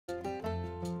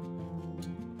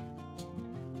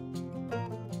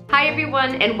Hi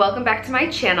everyone and welcome back to my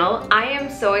channel. I am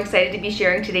so excited to be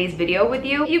sharing today's video with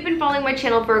you. If you've been following my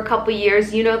channel for a couple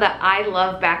years, you know that I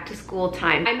love back to school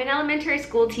time. I'm an elementary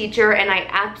school teacher and I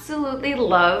absolutely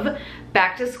love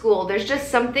back to school. There's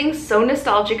just something so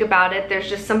nostalgic about it. There's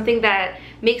just something that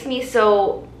makes me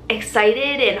so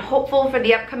excited and hopeful for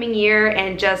the upcoming year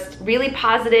and just really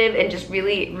positive and just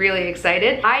really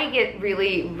excited. I get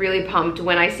really pumped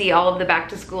when I see all of the back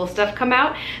to school stuff come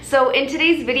out. So in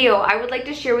today's video, I would like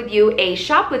to share with you a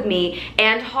shop with me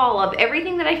and haul of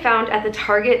everything that I found at the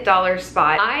Target dollar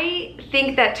spot. I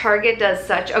think that Target does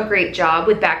such a great job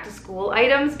with back to school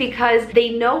items because they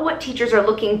know what teachers are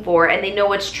looking for and they know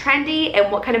what's trendy and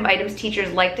what kind of items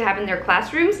teachers like to have in their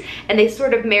classrooms, and they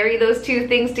sort of marry those two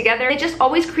things together. They just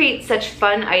always create such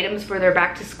fun items for their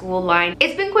back to school line.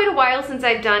 It's been quite a while since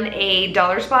I've done a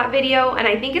dollar spot video, and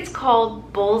I think it's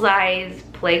called Bullseye's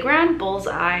Playground?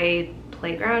 Bullseye's,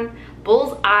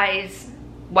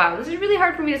 wow, this is really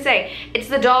hard for me to say. It's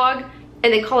the dog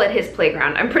and they call it his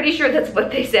playground. I'm pretty sure that's what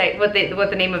they say, what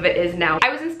the name of it is now. I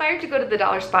was inspired to go to the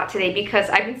dollar spot today because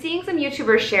I've been seeing some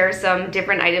YouTubers share some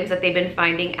different items that they've been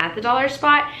finding at the dollar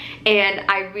spot, and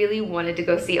I really wanted to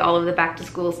go see all of the back to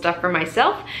school stuff for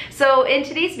myself. So in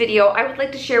today's video, I would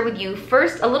like to share with you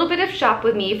first a little bit of shop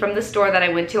with me from the store that I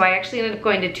went to. I actually ended up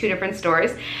going to 2 different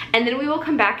stores, and then we will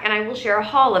come back and I will share a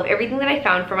haul of everything that I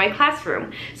found for my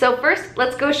classroom. So first,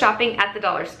 let's go shopping at the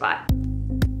dollar spot.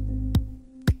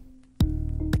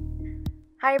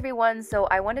 Hi everyone, so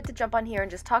I wanted to jump on here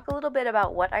and just talk a little bit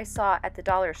about what I saw at the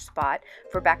dollar spot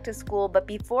for back to school, but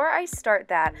before I start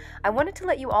that, I wanted to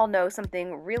let you all know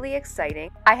something really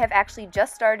exciting. I have actually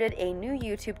just started a new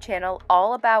YouTube channel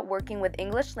all about working with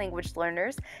English language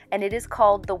learners, and it is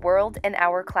called The World in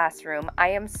Our Classroom. I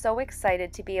am so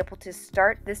excited to be able to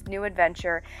start this new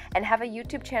adventure and have a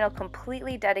YouTube channel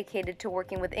completely dedicated to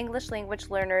working with English language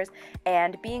learners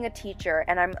and being a teacher,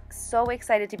 and I'm so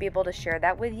excited to be able to share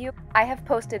that with you. I have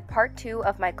posted part 2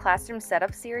 of my classroom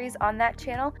setup series on that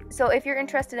channel. So if you're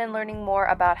interested in learning more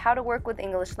about how to work with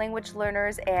English language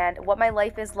learners and what my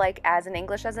life is like as an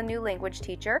English as a new language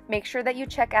teacher, make sure that you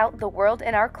check out The World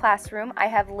in Our Classroom. I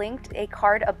have linked a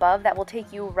card above that will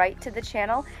take you right to the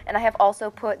channel, and I have also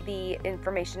put the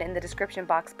information in the description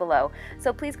box below.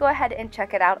 So please go ahead and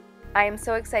check it out. I am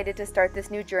so excited to start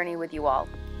this new journey with you all.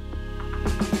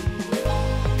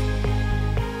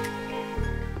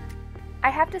 I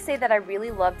have to say that I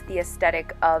really loved the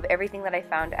aesthetic of everything that I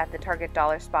found at the Target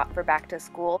dollar spot for back to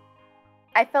school.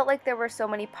 I felt like there were so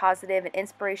many positive and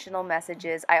inspirational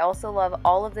messages. I also love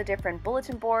all of the different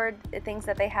bulletin board things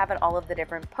that they have and all of the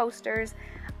different posters.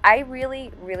 I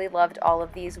really loved all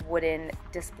of these wooden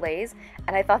displays,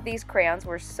 and I thought these crayons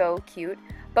were so cute.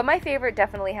 But my favorite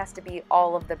definitely has to be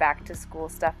all of the back to school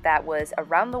stuff that was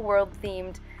around the world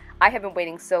themed. I have been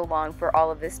waiting so long for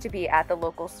all of this to be at the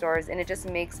local stores, and it just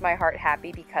makes my heart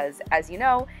happy because, as you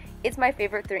know, it's my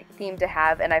favorite theme to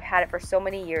have, and I've had it for so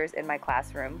many years in my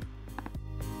classroom.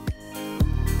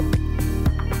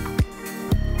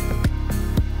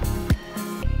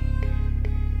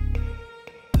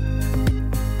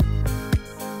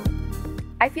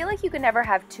 I feel like you can never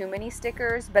have too many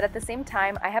stickers, but at the same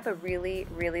time, I have a really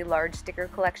large sticker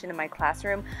collection in my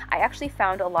classroom. I actually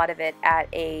found a lot of it at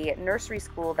a nursery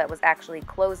school that was actually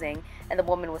closing, and the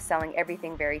woman was selling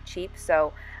everything very cheap,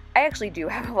 so I actually do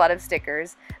have a lot of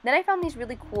stickers. Then I found these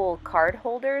really cool card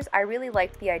holders. I really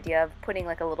liked the idea of putting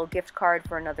like a little gift card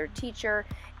for another teacher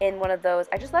in one of those.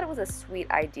 I just thought it was a sweet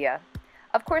idea.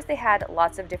 Of course, they had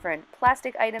lots of different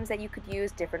plastic items that you could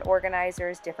use, different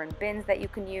organizers, different bins that you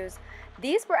can use.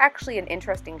 These were actually an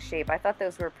interesting shape. I thought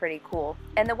those were pretty cool.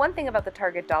 And the one thing about the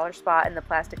Target dollar spot and the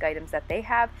plastic items that they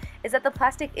have is that the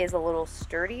plastic is a little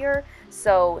sturdier.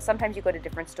 So sometimes you go to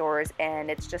different stores and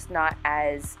it's just not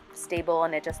as stable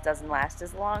and it just doesn't last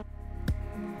as long.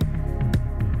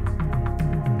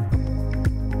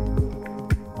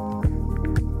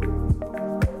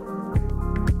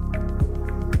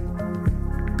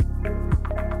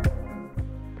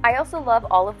 I also love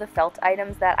all of the felt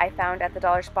items that I found at the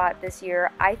dollar spot this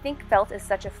year. I think felt is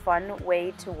such a fun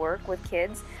way to work with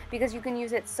kids because you can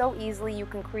use it so easily, you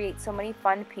can create so many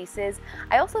fun pieces.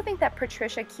 I also think that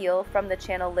Patricia Keel from the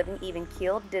channel Living Even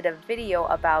Keeled did a video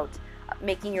about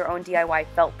making your own DIY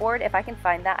felt board. If I can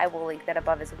find that, I will link that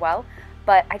above as well.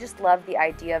 But I just love the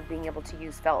idea of being able to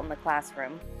use felt in the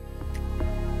classroom.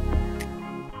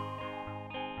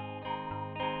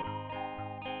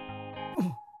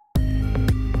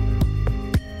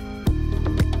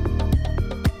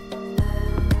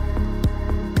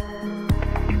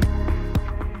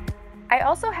 I I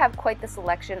also have quite the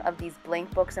selection of these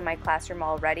blank books in my classroom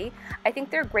already. I think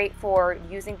they're great for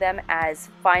using them as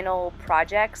final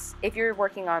projects. If you're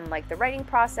working on like the writing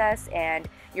process and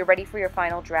you're ready for your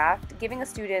final draft, giving a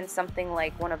student something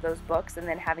like one of those books and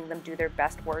then having them do their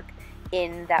best work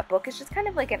in that book is just kind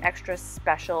of like an extra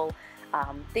special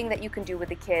thing that you can do with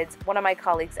the kids. One of my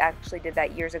colleagues actually did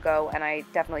that years ago, and I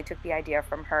definitely took the idea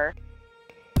from her.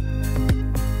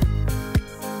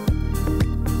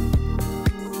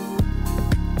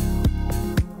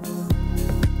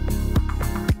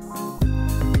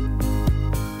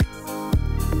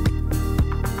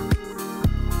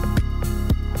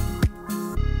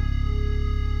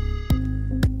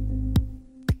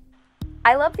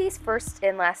 I love these first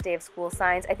and last day of school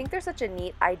signs. I think they're such a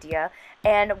neat idea.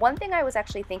 And one thing I was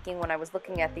actually thinking when I was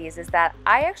looking at these is that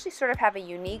I actually sort of have a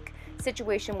unique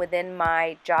situation within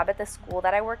my job at the school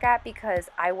that I work at, because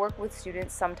I work with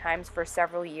students sometimes for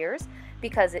several years,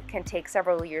 because it can take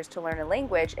several years to learn a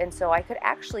language. And so I could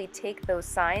actually take those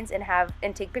signs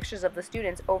and take pictures of the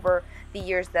students over the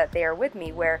years that they are with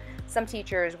me, where some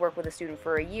teachers work with a student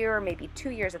for a year, maybe 2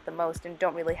 years at the most, and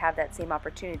don't really have that same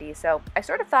opportunity. So I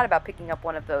sort of thought about picking up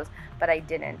one of those, but I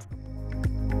didn't.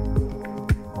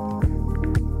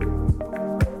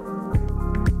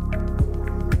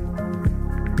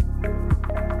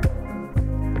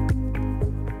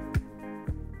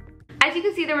 As you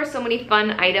can see, there were so many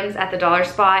fun items at the dollar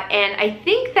spot, and I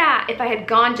think that if I had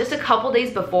gone just a couple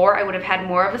days before, I would have had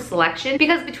more of a selection,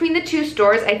 because between the two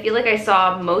stores, I feel like I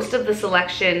saw most of the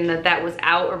selection that was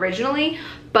out originally,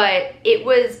 but it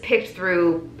was picked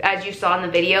through, as you saw in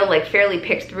the video, like fairly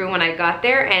picked through when I got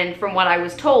there, and from what I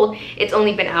was told, it's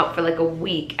only been out for like a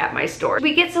week at my store.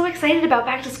 We get so excited about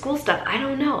back to school stuff. I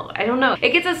don't know.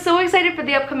 It gets us so excited for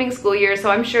the upcoming school year, so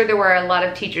I'm sure there were a lot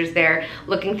of teachers there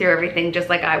looking through everything just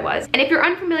like I was. And if you're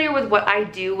unfamiliar with what I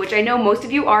do, which I know most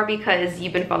of you are because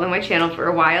you've been following my channel for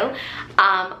a while,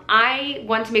 I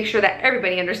want to make sure that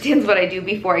everybody understands what I do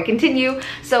before I continue.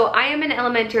 So I am an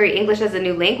elementary English as a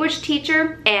new language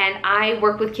teacher, and I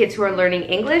work with kids who are learning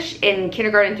English in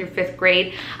kindergarten through 5th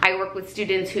grade. I work with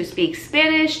students who speak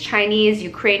Spanish, Chinese,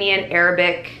 Ukrainian,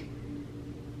 Arabic.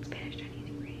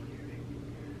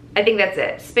 I think that's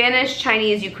it. Spanish,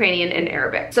 Chinese, Ukrainian, and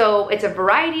Arabic. So it's a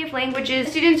variety of languages.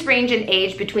 Students range in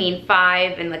age between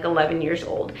 5 and like 11 years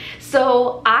old.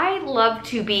 So I love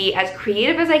to be as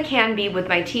creative as I can be with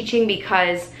my teaching,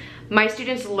 because my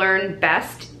students learn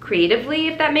best creatively,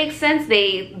 if that makes sense.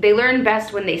 They learn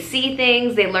best when they see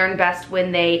things. They learn best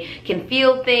when they can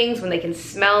feel things, when they can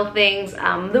smell things.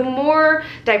 The more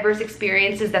diverse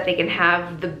experiences that they can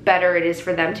have, the better it is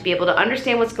for them to be able to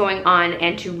understand what's going on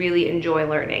and to really enjoy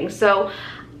learning. So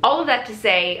all of that to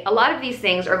say, a lot of these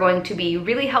things are going to be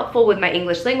really helpful with my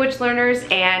English language learners,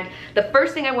 and the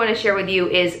first thing I want to share with you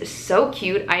is so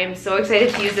cute. I am so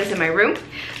excited to use this in my room.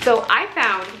 So I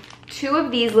found 2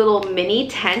 of these little mini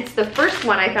tents. The first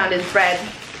one I found is red,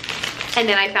 and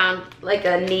then I found like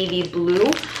a navy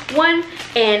blue one,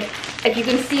 and if you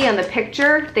can see on the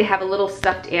picture, they have a little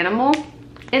stuffed animal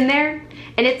in there,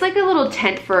 and it's like a little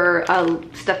tent for a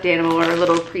stuffed animal or a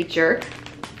little creature.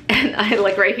 And I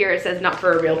like right here it says not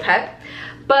for a real pet.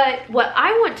 But what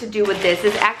I want to do with this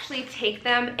is actually take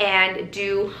them and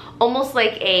do almost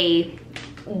like a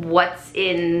what's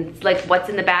in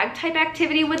the bag type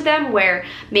activity with them, where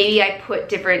maybe I put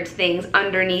different things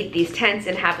underneath these tents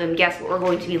and have them guess what we're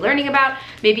going to be learning about.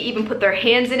 Maybe even put their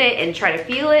hands in it and try to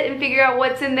feel it and figure out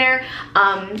what's in there.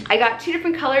 I got 2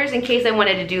 different colors in case I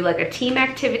wanted to do like a team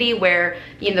activity where,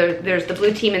 you know, there's the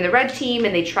blue team and the red team,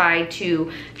 and they try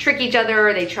to trick each other,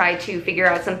 or they try to figure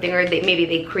out something, or maybe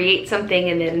they create something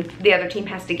and then the other team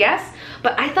has to guess.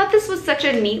 But I thought this was such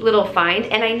a neat little find,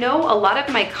 and I know a lot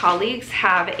of my colleagues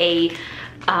have a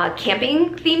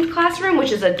camping themed classroom,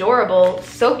 which is adorable,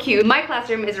 so cute. My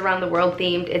classroom is around the world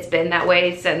themed. It's been that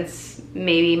way since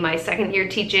maybe my 2nd year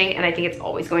teaching, and I think it's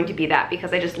always going to be that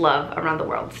because I just love around the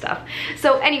world stuff.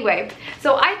 So anyway,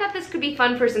 so I thought this could be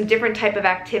fun for some different type of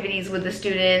activities with the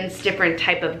students, different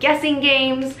type of guessing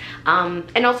games,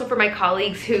 and also for my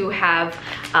colleagues who have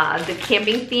the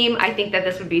camping theme. I think that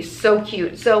this would be so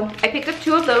cute. So I picked up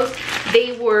 2 of those.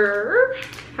 They were,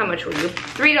 how much were you?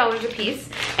 $3 a piece,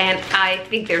 and I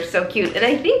think they're so cute. And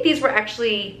I think these were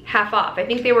actually half off. I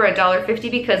think they were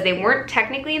 $1.50 because they weren't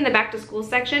technically in the back to school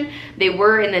section. They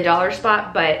were in the dollar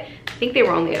spot, but I think they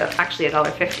were only actually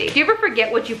 $1.50. Do you ever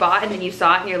forget what you bought and then you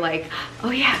saw it and you're like,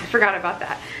 oh yeah, I forgot about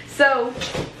that. So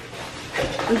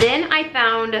then I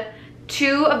found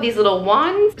two of these little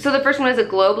wands. So the first one is a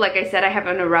globe. Like I said, I have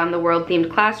an around the world themed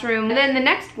classroom. And then the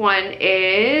next one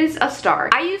is a star.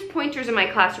 I use pointers in my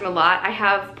classroom a lot. I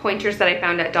have pointers that I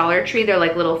found at Dollar Tree. They're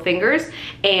like little fingers,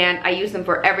 and I use them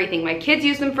for everything. My kids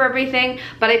use them for everything,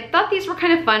 but I thought these were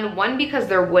kind of fun. One, because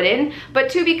they're wooden, but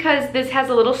two, because this has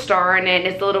a little star in it.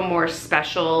 It's a little more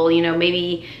special, you know,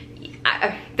 maybe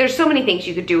there's so many things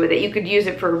you could do with it. You could use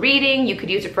it for reading, you could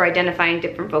use it for identifying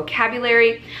different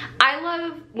vocabulary. I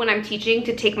love when I'm teaching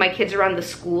to take my kids around the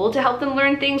school to help them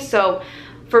learn things. So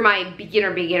for my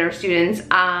beginner students,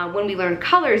 when we learn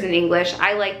colors in English,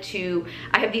 I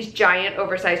have these giant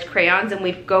oversized crayons, and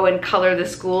we go and color the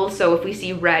school. So if we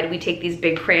see red, we take these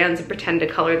big crayons and pretend to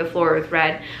color the floor with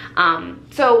red.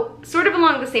 So sort of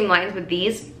along the same lines with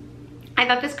these, I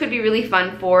thought this could be really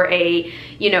fun for a,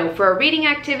 for a reading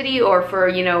activity, or for,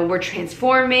 we're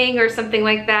transforming or something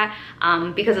like that,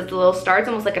 because it's a little star. It's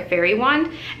almost like a fairy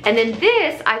wand. And then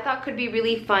this I thought could be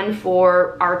really fun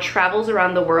for our travels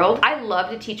around the world. I love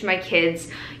to teach my kids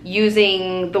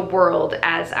using the world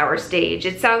as our stage.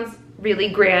 It sounds really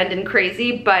grand and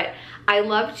crazy, but I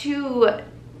love to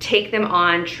take them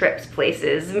on trips,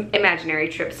 places, imaginary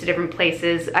trips to different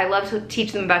places. I love to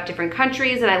teach them about different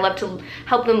countries, and I love to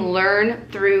help them learn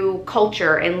through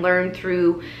culture and learn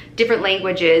through different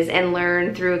languages and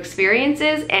learn through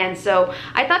experiences. And so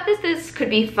I thought this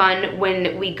could be fun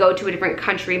when we go to a different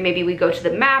country. Maybe we go to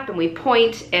the map and we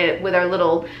point with our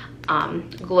little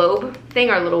globe thing,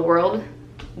 our little world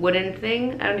wooden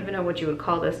thing. I don't even know what you would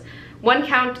call this. One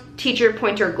count teacher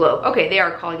pointer globe. Okay, they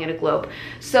are calling it a globe.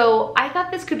 So I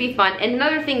thought this could be fun. And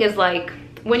another thing is, like,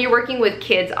 when you're working with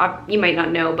kids, you might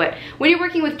not know, but when you're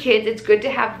working with kids, it's good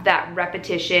to have that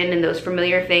repetition and those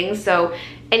familiar things. So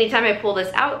anytime I pull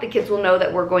this out, the kids will know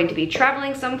that we're going to be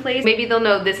traveling someplace. Maybe they'll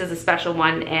know this is a special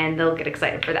one, and they'll get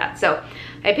excited for that. So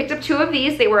I picked up two of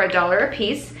these. They were $1 a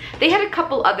piece. They had a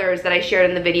couple others that I shared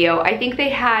in the video. I think they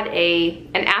had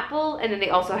an apple, and then they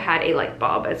also had a light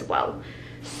bulb as well.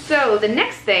 So the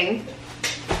next thing,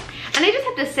 and I just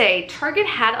have to say, Target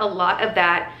had a lot of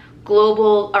that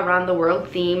global, around the world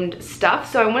themed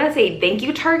stuff. So I want to say thank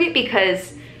you, Target,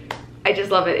 because I just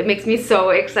love it. It makes me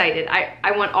so excited.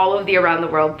 I want all of the around the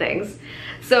world things.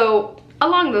 So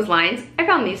along those lines, I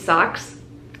found these socks.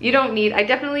 I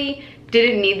definitely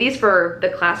didn't need these for the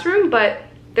classroom, but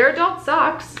they're adult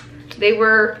socks. They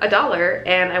were $1,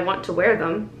 and I want to wear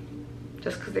them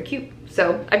just because they're cute.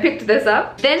 So I picked this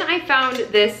up. Then I found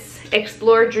this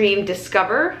Explore, Dream,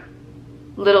 Discover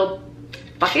little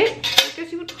bucket, I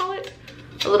guess you would call it.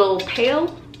 A little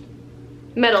pail.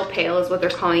 Metal pail is what they're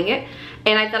calling it.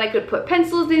 And I thought I could put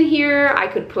pencils in here, I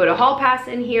could put a hall pass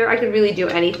in here, I could really do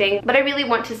anything. But I really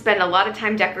want to spend a lot of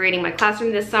time decorating my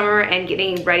classroom this summer and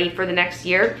getting ready for the next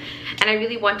year. And I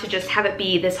really want to just have it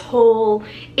be this whole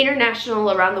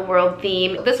international, around the world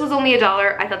theme. This was only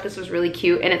 $1. I thought this was really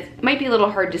cute, and it might be a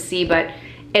little hard to see, but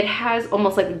it has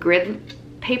almost like a grid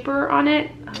paper on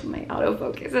it. Oh, my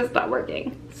autofocus is not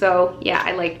working. So yeah,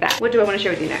 I like that. What do I want to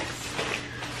share with you next?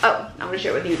 Oh, I want to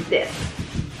share with you this.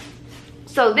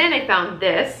 So then I found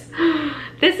this.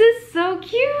 This is so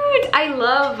cute. I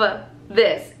love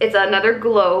this. It's another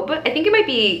globe. I think it might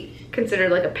be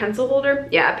considered like a pencil holder.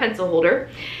 Yeah, a pencil holder.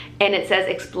 And it says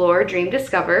Explore, Dream,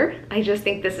 Discover. I just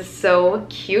think this is so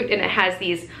cute, and it has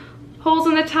these holes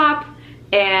on the top,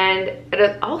 and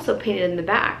it's also painted in the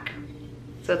back.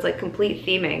 So it's like complete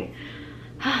theming.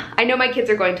 I know my kids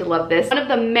are going to love this. One of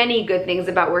the many good things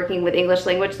about working with English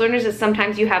language learners is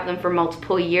sometimes you have them for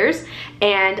multiple years,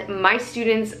 and my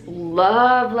students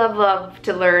love, love, love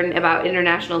to learn about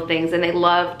international things, and they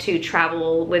love to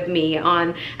travel with me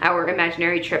on our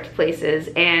imaginary trips places.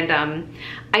 And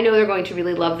I know they're going to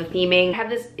really love the theming. I have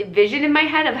this vision in my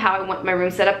head of how I want my room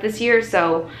set up this year,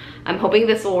 so I'm hoping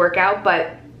this will work out.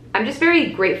 But I'm just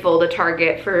very grateful to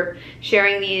Target for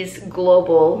sharing these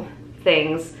global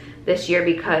things this year,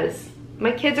 because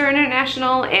my kids are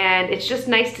international, and it's just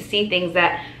nice to see things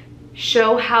that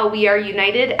show how we are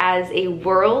united as a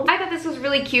world. I thought this was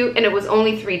really cute, and it was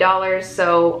only $3,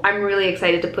 so I'm really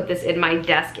excited to put this in my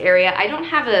desk area. I don't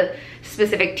have a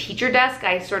specific teacher desk.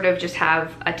 I sort of just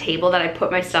have a table that I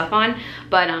put my stuff on,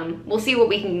 but we'll see what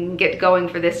we can get going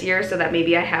for this year, so that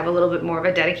maybe I have a little bit more of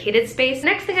a dedicated space.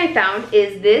 Next thing I found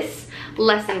is this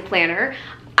lesson planner.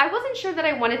 I wasn't sure that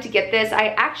I wanted to get this.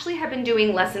 I actually have been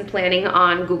doing lesson planning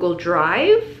on Google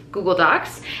Drive, Google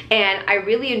Docs, and I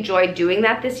really enjoyed doing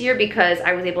that this year because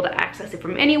I was able to access it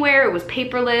from anywhere. It was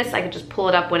paperless. I could just pull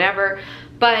it up whenever.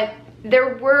 But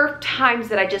there were times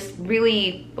that I just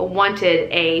really wanted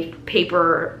a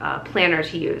paper planner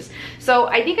to use. So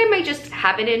I think I might just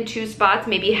have it in 2 spots,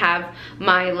 maybe have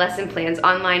my lesson plans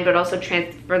online, but also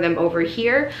transfer them over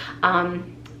here.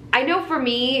 I know for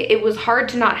me, it was hard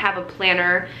to not have a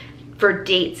planner for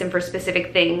dates and for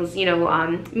specific things, you know,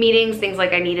 meetings, things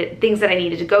that I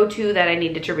needed to go to, that I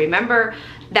needed to remember.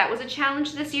 That was a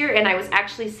challenge this year, and I was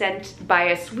actually sent by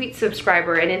a sweet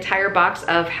subscriber an entire box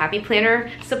of Happy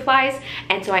Planner supplies,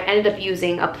 and so I ended up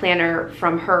using a planner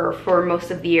from her for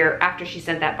most of the year after she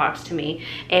sent that box to me,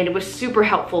 and it was super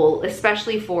helpful,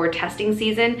 especially for testing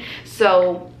season.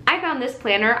 So I found this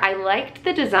planner. I liked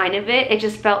the design of it. It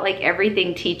just felt like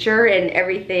everything teacher and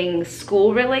everything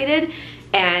school related,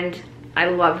 and I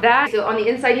love that. So on the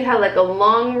inside you have like a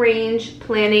long range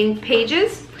planning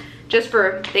pages just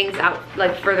for things out,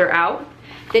 like further out.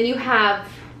 Then you have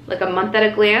like a month at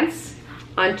a glance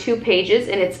on 2 pages,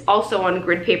 and it's also on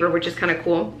grid paper, which is kind of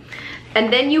cool.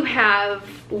 And then you have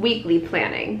weekly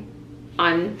planning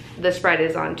on the spread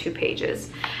is on 2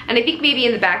 pages. And I think maybe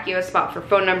in the back you have a spot for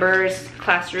phone numbers,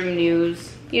 classroom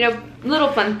news, you know, little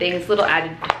fun things, little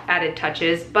added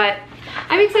touches. But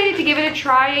I'm excited to give it a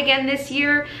try again this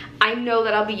year. I know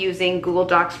that I'll be using Google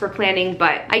Docs for planning,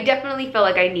 but I definitely felt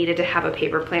like I needed to have a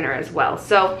paper planner as well.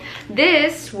 So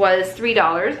this was $3.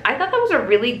 I thought that was a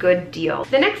really good deal.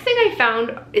 The next thing I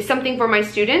found is something for my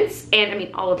students, and I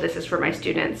mean, all of this is for my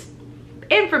students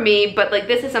and for me, but like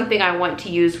this is something I want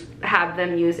to have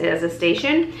them use it as a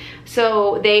station.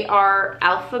 So they are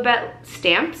alphabet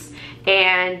stamps,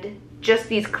 and just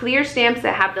these clear stamps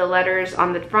that have the letters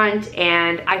on the front,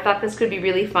 and I thought this could be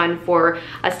really fun for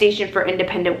a station for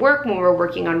independent work when we're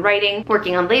working on writing,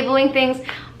 working on labeling things.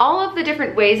 All of the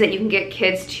different ways that you can get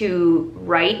kids to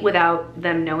write without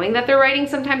them knowing that they're writing,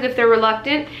 sometimes if they're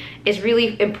reluctant, is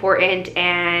really important,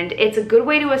 and it's a good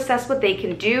way to assess what they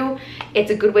can do.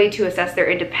 It's a good way to assess their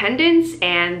independence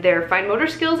and their fine motor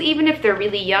skills, even if they're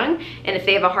really young and if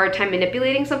they have a hard time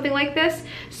manipulating something like this.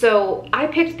 So I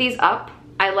picked these up.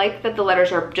 I like that the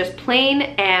letters are just plain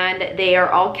and they are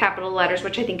all capital letters,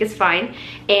 which I think is fine.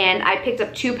 And I picked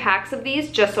up 2 packs of these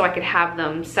just so I could have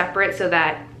them separate so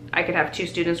that I could have 2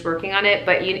 students working on it.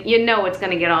 But you know it's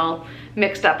gonna get all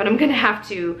mixed up and I'm gonna have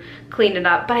to clean it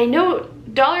up. But I know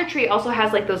Dollar Tree also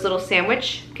has like those little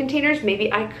sandwich containers.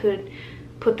 Maybe I could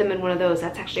put them in one of those.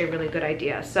 That's actually a really good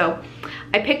idea. So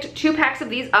I picked 2 packs of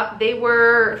these up. They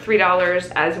were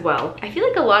 $3 as well. I feel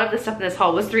like a lot of the stuff in this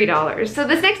haul was $3. So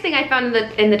this next thing I found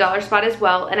in the dollar spot as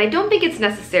well, and I don't think it's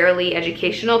necessarily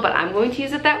educational, but I'm going to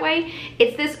use it that way.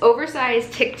 It's this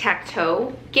oversized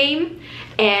tic-tac-toe game,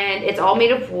 and it's all made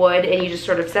of wood, and you just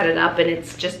sort of set it up, and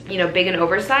it's just, you know, big and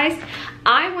oversized.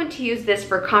 I want to use this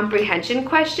for comprehension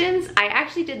questions. I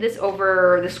actually did this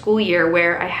over the school year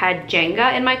where I had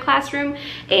Jenga in my classroom,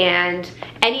 and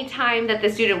anytime that the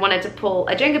student wanted to pull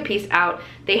a Jenga piece out,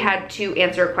 they had to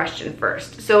answer a question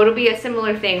first. So it'll be a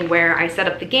similar thing where I set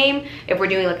up the game. If we're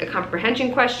doing like a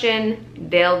comprehension question,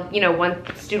 they'll, you know, one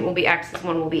student will be X's,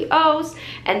 one will be O's,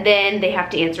 and then they have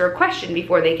to answer a question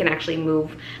before they can actually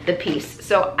move the piece.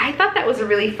 So I thought that was a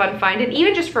really fun find, and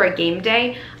even just for a game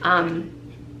day,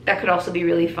 that could also be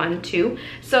really fun too.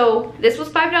 So this was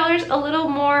 $5, a little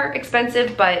more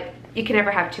expensive, but you can never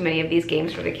have too many of these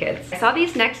games for the kids. I saw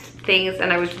these next things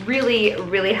and I was really,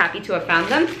 really happy to have found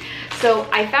them. So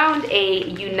I found a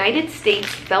United States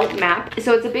felt map.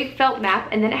 So it's a big felt map,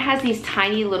 and then it has these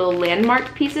tiny little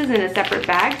landmark pieces in a separate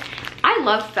bag. I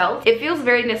love felt. It feels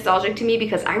very nostalgic to me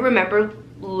because I remember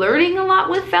learning a lot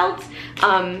with felt,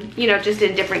 you know, just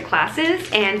in different classes.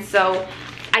 And so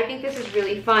I think this is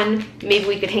really fun. Maybe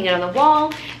we could hang it on the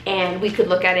wall and we could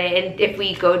look at it, and if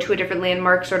we go to a different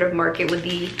landmark, sort of mark it with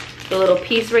the little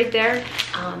piece right there.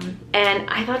 And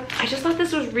I just thought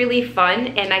this was really fun,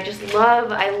 and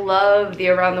I love the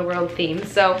around the world theme.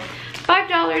 So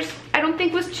 $5 I don't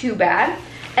think was too bad.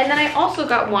 And then I also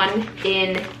got one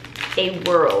in a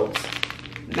world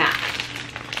map.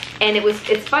 And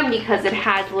it's fun because it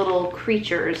has little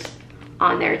creatures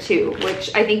on there too,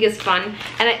 which I think is fun.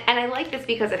 And I like this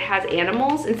because it has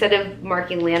animals. Instead of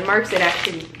marking landmarks, it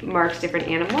actually marks different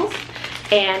animals.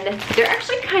 And they're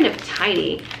actually kind of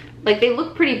tiny. Like, they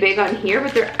look pretty big on here,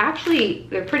 but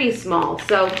they're pretty small.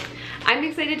 So I'm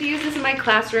excited to use this in my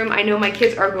classroom. I know my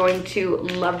kids are going to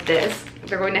love this.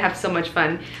 They're going to have so much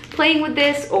fun playing with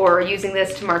this or using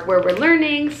this to mark where we're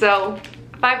learning. So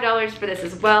 $5 for this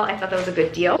as well. I thought that was a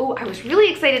good deal. Oh, I was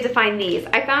really excited to find these.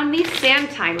 I found these sand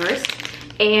timers,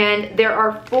 and there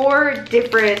are 4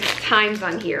 different times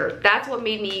on here. That's what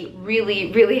made me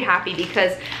really, really happy,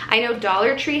 because I know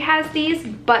Dollar Tree has these,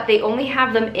 but they only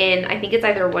have them in, I think it's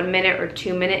either 1 minute or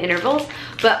 2 minute intervals,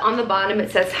 but on the bottom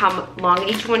it says how long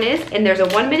each one is, and there's a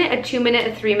 1 minute, a 2 minute,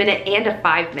 a 3 minute, and a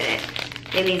 5 minute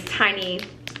in these tiny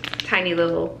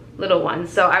little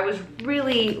ones. So I was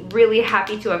really, really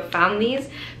happy to have found these,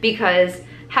 because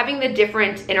having the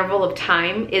different interval of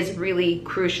time is really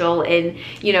crucial in,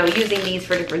 you know, using these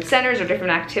for different centers or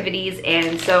different activities.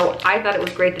 And so I thought it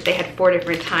was great that they had 4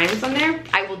 different times on there.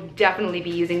 I will definitely be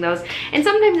using those. And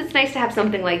sometimes it's nice to have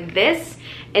something like this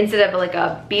instead of like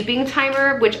a beeping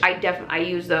timer, which I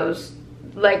use those.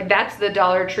 Like, that's the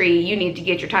Dollar Tree. You need to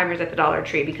get your timers at the Dollar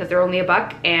Tree because they're only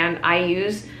 $1, and I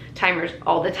use timers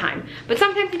all the time. But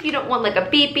sometimes if you don't want like a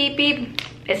beep, beep, beep,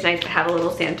 it's nice to have a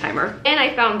little sand timer. And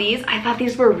I found these. I thought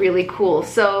these were really cool.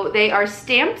 So they are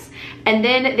stamps, and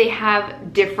then they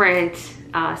have different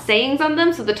sayings on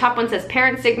them. So the top one says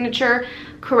parent signature,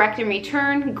 correct and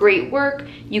return, great work,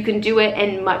 you can do it,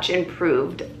 and much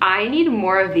improved. I need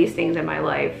more of these things in my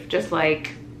life, just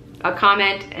like a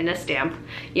comment and a stamp,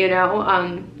 you know?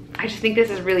 I just think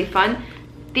this is really fun.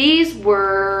 These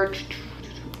were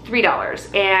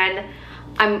 $3, and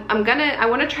I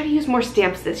want to try to use more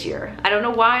stamps this year. I don't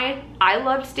know why. I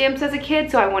loved stamps as a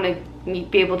kid, so I want to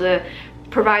be able to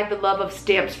provide the love of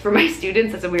stamps for my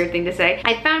students. That's a weird thing to say.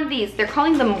 I found these. They're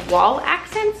calling them wall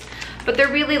accents, but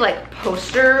they're really like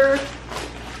poster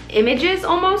images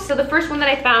almost. So the first one that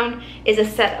I found is a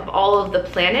set of all of the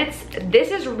planets.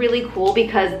 This is really cool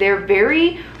because they're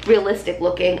very realistic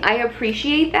looking. I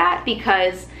appreciate that,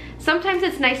 because sometimes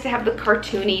it's nice to have the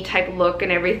cartoony type look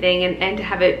and everything, and to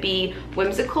have it be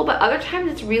whimsical, but other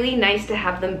times it's really nice to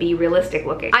have them be realistic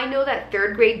looking. I know that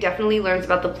 3rd grade definitely learns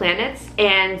about the planets,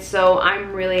 and so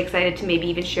I'm really excited to maybe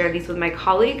even share these with my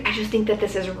colleague. I just think that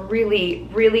this is really,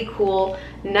 really cool.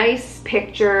 Nice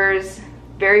pictures,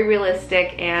 very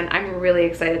realistic, and I'm really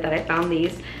excited that I found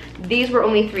these. These were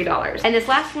only $3. And this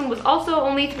last one was also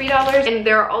only $3, and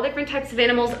there are all different types of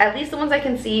animals. At least the ones I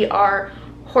can see are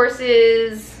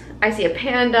horses, I see a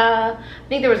panda, I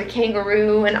think there was a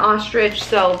kangaroo, an ostrich.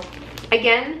 So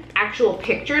again, actual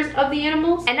pictures of the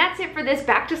animals. And that's it for this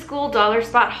back to school dollar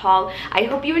spot haul. I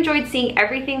hope you enjoyed seeing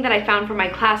everything that I found for my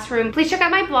classroom. Please check out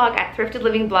my blog at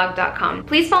thriftedlivingblog.com.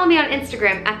 Please follow me on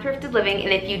Instagram at thriftedliving,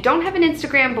 and if you don't have an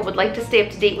Instagram but would like to stay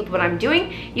up to date with what I'm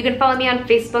doing, you can follow me on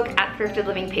Facebook at Thrifted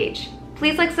Living page.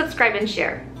 Please like, subscribe, and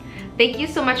share. Thank you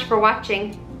so much for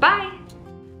watching. Bye!